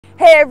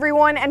Hey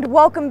everyone, and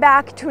welcome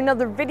back to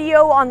another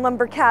video on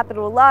Lumber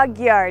Capital Log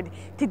Yard.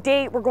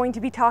 Today we're going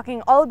to be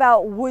talking all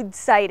about wood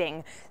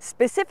siding,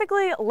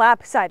 specifically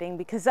lap siding,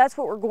 because that's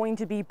what we're going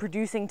to be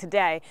producing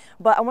today.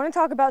 But I want to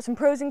talk about some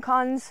pros and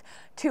cons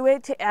to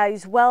it,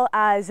 as well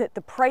as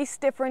the price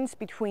difference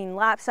between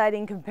lap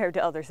siding compared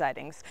to other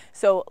sidings.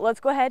 So let's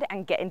go ahead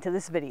and get into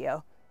this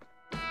video.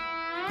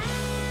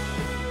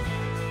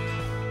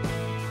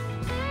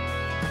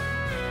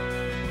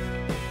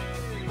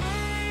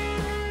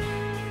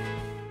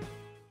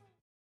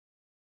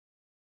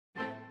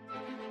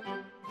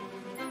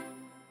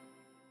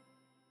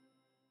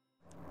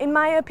 In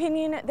my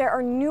opinion, there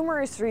are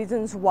numerous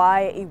reasons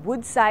why a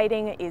wood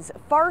siding is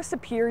far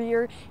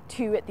superior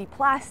to the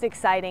plastic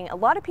siding a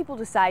lot of people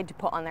decide to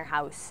put on their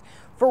house.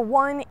 For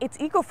one, it's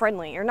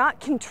eco-friendly. You're not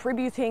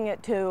contributing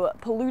to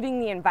polluting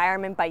the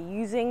environment by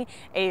using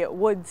a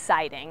wood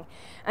siding.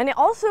 And it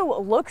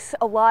also looks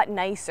a lot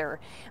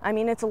nicer. I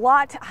mean, it's a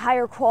lot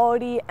higher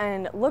quality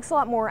and looks a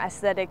lot more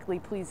aesthetically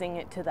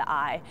pleasing to the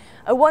eye.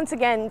 Once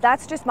again,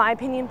 that's just my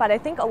opinion, but I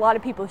think a lot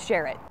of people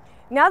share it.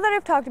 Now that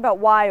I've talked about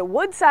why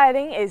wood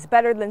siding is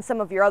better than some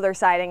of your other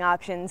siding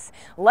options,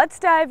 let's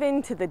dive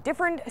into the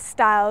different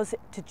styles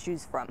to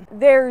choose from.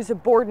 There's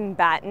board and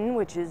batten,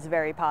 which is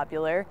very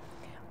popular.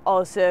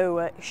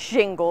 Also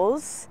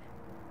shingles,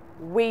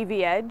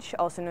 wavy edge,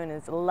 also known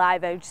as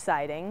live edge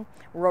siding,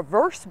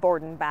 reverse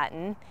board and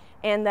batten,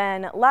 and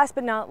then last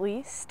but not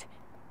least,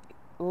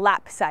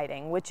 lap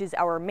siding, which is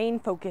our main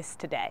focus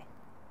today.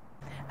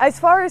 As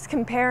far as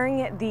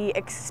comparing the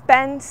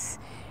expense,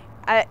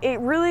 it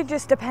really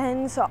just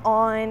depends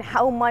on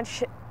how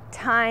much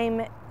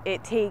time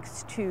it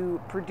takes to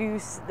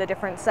produce the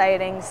different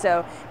sidings.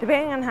 So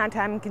depending on how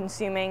time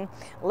consuming,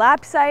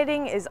 lap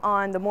siding is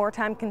on the more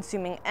time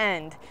consuming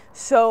end.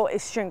 So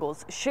is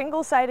shingles.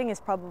 Shingle siding is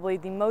probably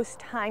the most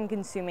time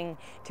consuming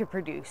to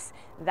produce.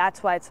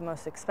 That's why it's the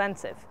most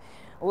expensive.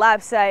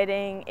 Lap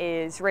siding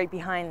is right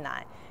behind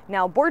that.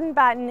 Now, board and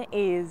batten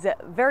is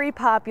very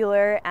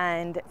popular,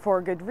 and for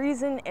a good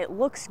reason. It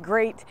looks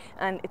great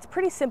and it's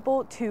pretty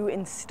simple to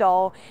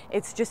install.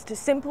 It's just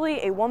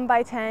simply a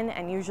 1x10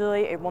 and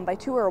usually a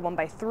 1x2 or a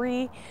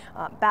 1x3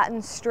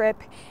 batten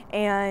strip,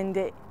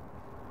 and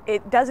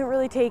it doesn't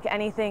really take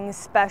anything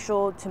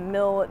special to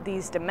mill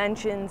these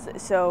dimensions,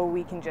 so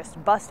we can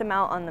just bust them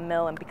out on the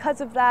mill, and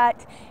because of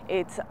that,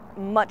 it's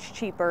much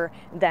cheaper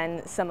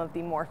than some of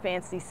the more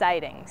fancy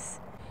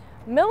sidings.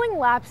 Milling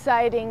lap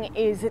siding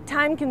is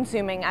time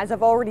consuming, as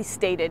I've already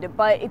stated,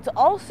 but it's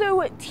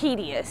also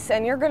tedious,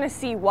 and you're going to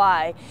see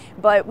why.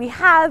 But we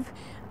have,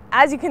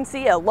 as you can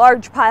see, a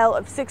large pile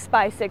of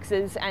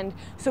 6x6s, and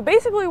so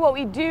basically what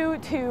we do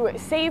to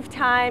save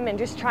time and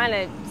just trying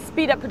to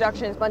speed up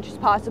production as much as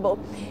possible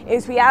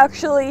is we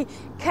actually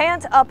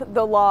cant up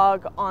the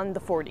log on the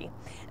 40.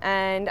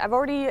 And I've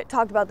already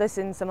talked about this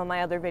in some of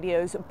my other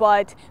videos,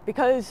 but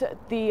because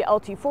the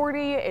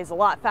LT40 is a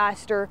lot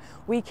faster,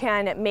 we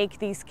can make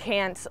these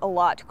cants a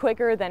lot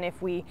quicker than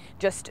if we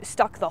just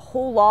stuck the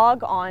whole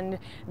log on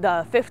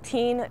the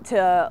 15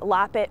 to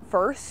lap it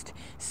first.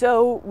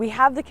 So we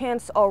have the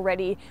cants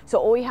already, so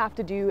all we have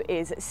to do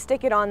is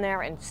stick it on there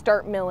and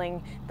start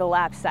milling the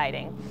lap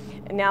siding.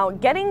 Now,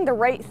 getting the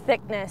right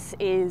thickness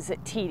is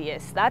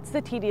tedious. That's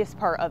the tedious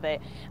part of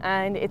it,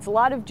 and it's a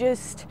lot of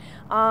just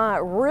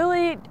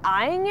really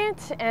eyeing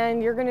it,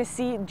 and you're gonna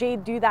see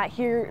Jade do that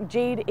here.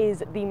 Jade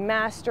is the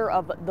master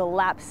of the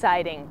lap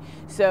siding,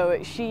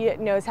 so she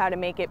knows how to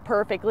make it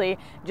perfectly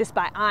just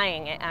by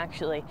eyeing it,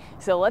 actually.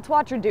 So let's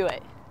watch her do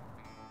it.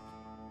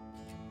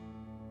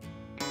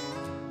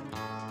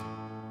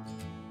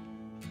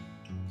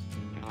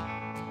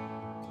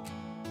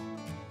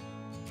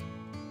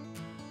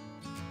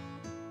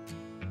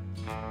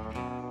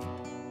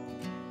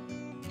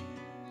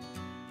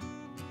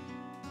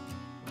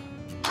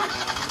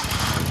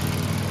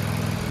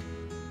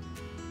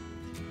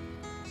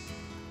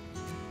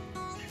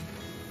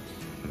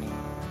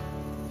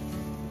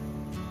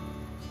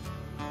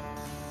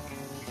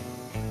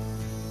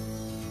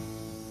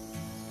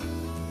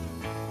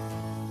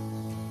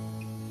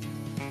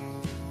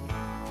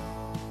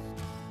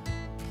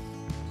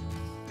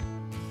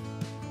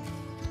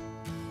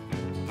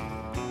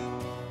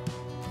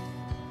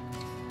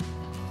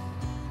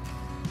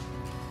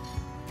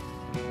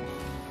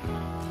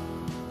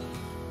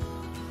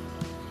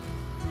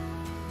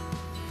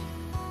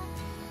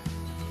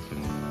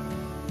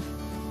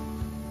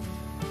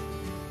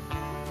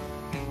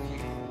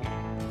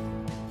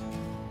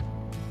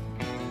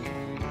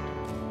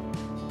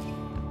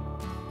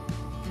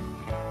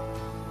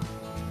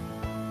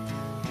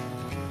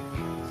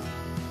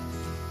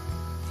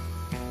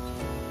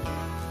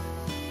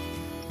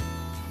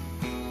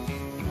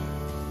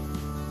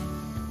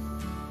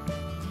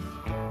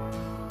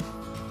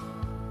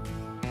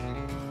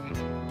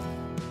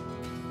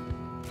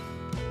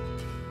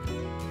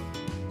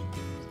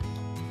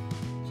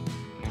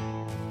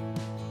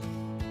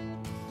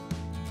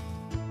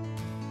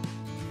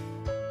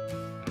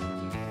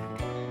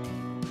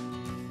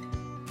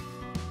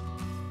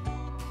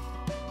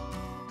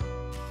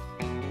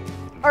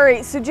 All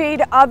right, so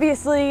Jade,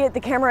 obviously the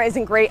camera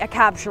isn't great at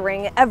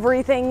capturing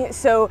everything,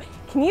 so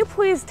can you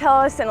please tell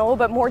us in a little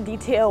bit more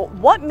detail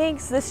what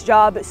makes this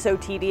job so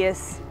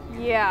tedious?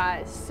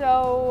 Yeah,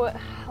 so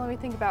let me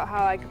think about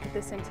how I could put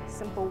this into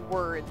simple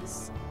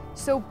words.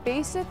 So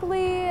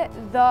basically,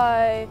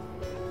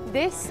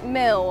 this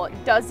mill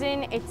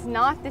it's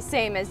not the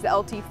same as the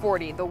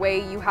LT40, the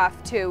way you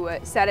have to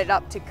set it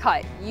up to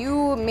cut.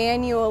 You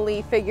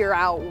manually figure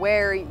out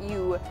where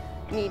you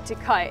need to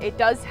cut. It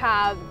does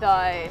have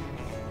the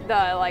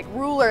like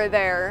ruler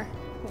there,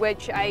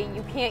 which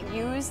you can't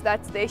use.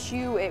 That's the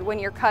issue. When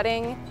you're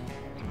cutting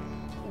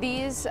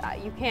these,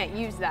 you can't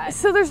use that.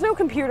 So there's no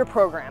computer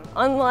program,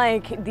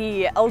 unlike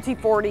the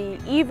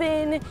LT40,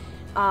 even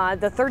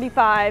the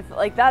 35,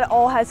 like that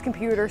all has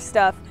computer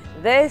stuff.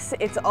 This,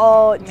 it's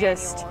all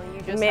just manual.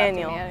 You just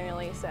manual. have to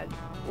manually set.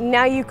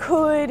 Now you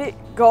could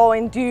go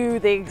and do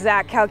the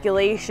exact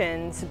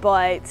calculations,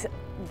 but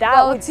that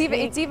well, would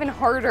it's even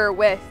harder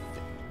with,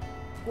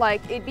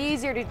 like, it'd be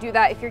easier to do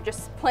that if you're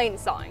just plain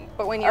sawing,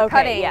 but when you're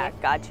cutting, yeah,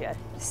 gotcha,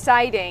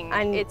 siding,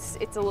 and it's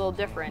a little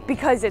different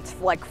because it's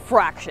like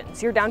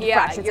fractions. You're down to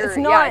fractions. It's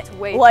yeah, not it's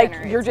way like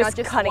thinner. you're It's just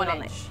not cutting 1 on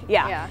it. inch.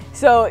 Yeah.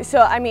 So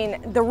I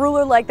mean, the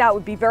ruler like that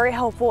would be very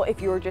helpful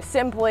if you were just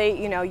simply,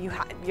 you know,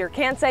 your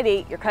can set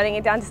 8, you're cutting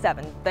it down to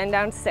 7, then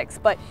down to 6.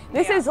 But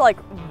this is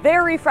like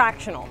very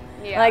fractional.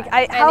 Yeah. Like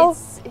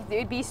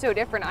it'd be so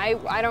different.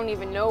 I don't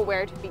even know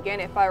where to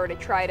begin if I were to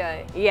try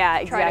to. Yeah,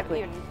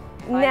 exactly.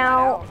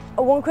 Now,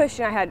 one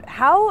question I had: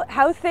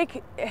 how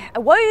thick?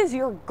 What is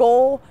your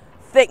goal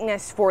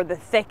thickness for the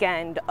thick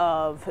end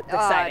of the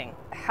siding?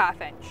 Half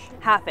inch.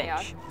 Half inch.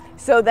 Yeah.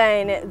 So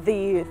then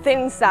the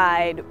thin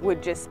side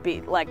would just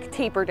be like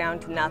taper down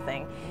to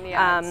nothing.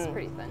 Yeah, it's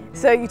pretty thin.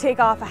 So you take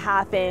off a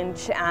half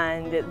inch,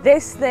 and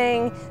this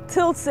thing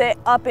tilts it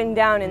up and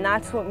down, and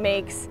that's what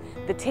makes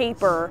the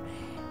taper.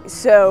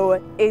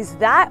 So is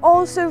that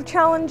also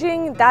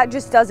challenging? That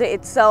just does it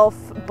itself,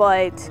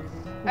 but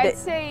I'd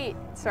say,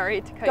 sorry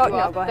to cut you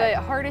off. Go ahead.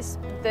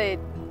 The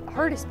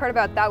hardest part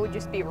about that would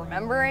just be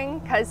remembering,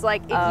 because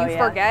like if you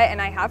yeah. forget,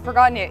 and I have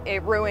forgotten it,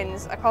 it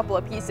ruins a couple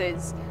of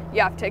pieces.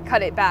 You have to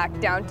cut it back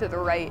down to the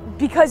right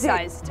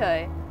size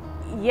to.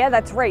 Yeah,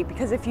 that's right.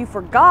 Because if you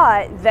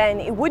forgot,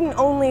 then it wouldn't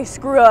only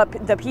screw up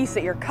the piece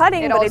that you're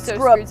cutting, but it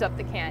screws up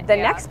the can. The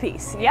next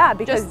piece. Yeah,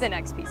 because just the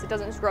next piece. It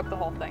doesn't screw up the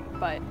whole thing,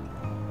 but.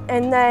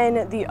 And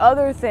then the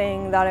other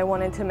thing that I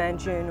wanted to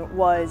mention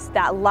was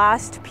that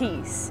last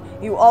piece.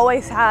 You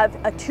always have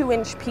a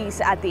 2-inch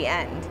piece at the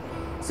end.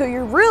 So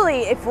you're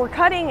really, if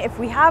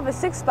we have a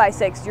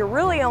 6x6, you're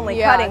really only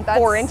cutting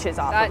 4 inches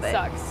off of it.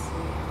 That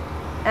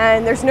sucks.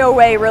 And there's no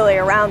way really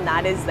around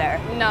that, is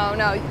there? No,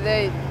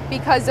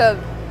 because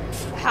of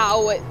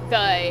how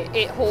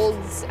it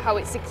holds, how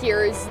it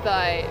secures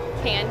the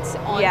cant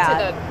onto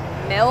the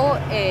mill,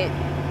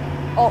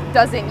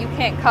 you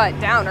can't cut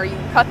down, or you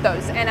can cut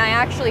those. And I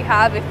actually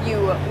have, if you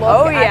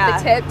look at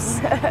the tips,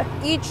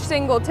 each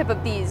single tip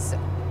of these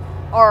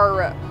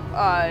are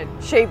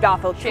shaved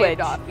off a twitch.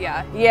 Shaved off,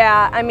 yeah.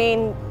 Yeah, I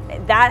mean,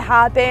 that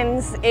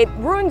happens. It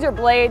ruins your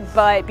blade,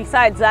 but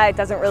besides that, it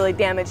doesn't really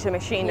damage the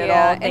machine at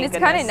all. And it's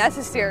kind of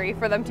necessary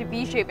for them to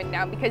be shaven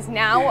down, because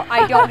now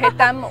I don't hit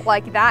them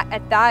like that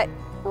at that.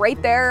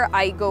 Right there,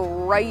 I go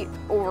right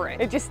over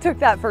it. It just took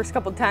that first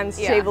couple times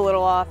to shave a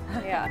little off.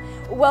 Yeah.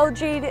 Well,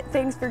 Jade,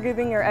 thanks for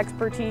giving your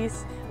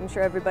expertise. I'm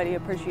sure everybody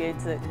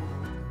appreciates it.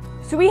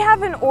 So we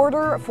have an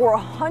order for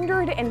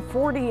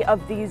 140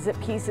 of these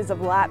pieces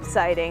of lap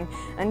siding,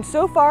 and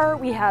so far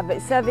we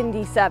have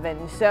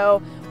 77.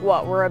 So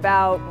what, we're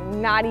about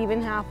not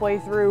even halfway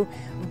through.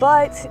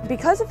 But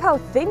because of how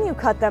thin you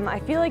cut them, I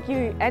feel like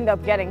you end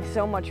up getting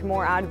so much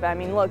more out of it. I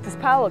mean, look, this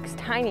pile looks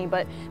tiny,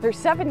 but there's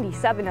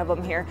 77 of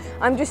them here.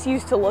 I'm just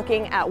used to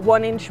looking at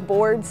 1-inch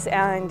boards,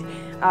 and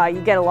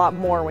you get a lot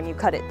more when you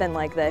cut it thin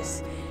like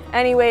this.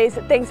 Anyways,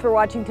 thanks for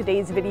watching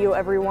today's video,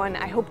 everyone.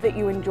 I hope that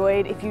you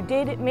enjoyed. If you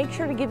did, make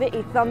sure to give it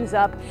a thumbs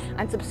up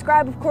and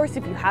subscribe, of course,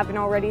 if you haven't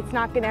already. It's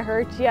not gonna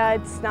hurt you.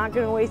 It's not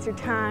gonna waste your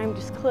time.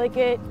 Just click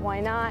it. Why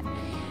not?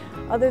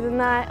 Other than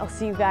that, I'll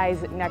see you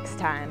guys next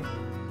time.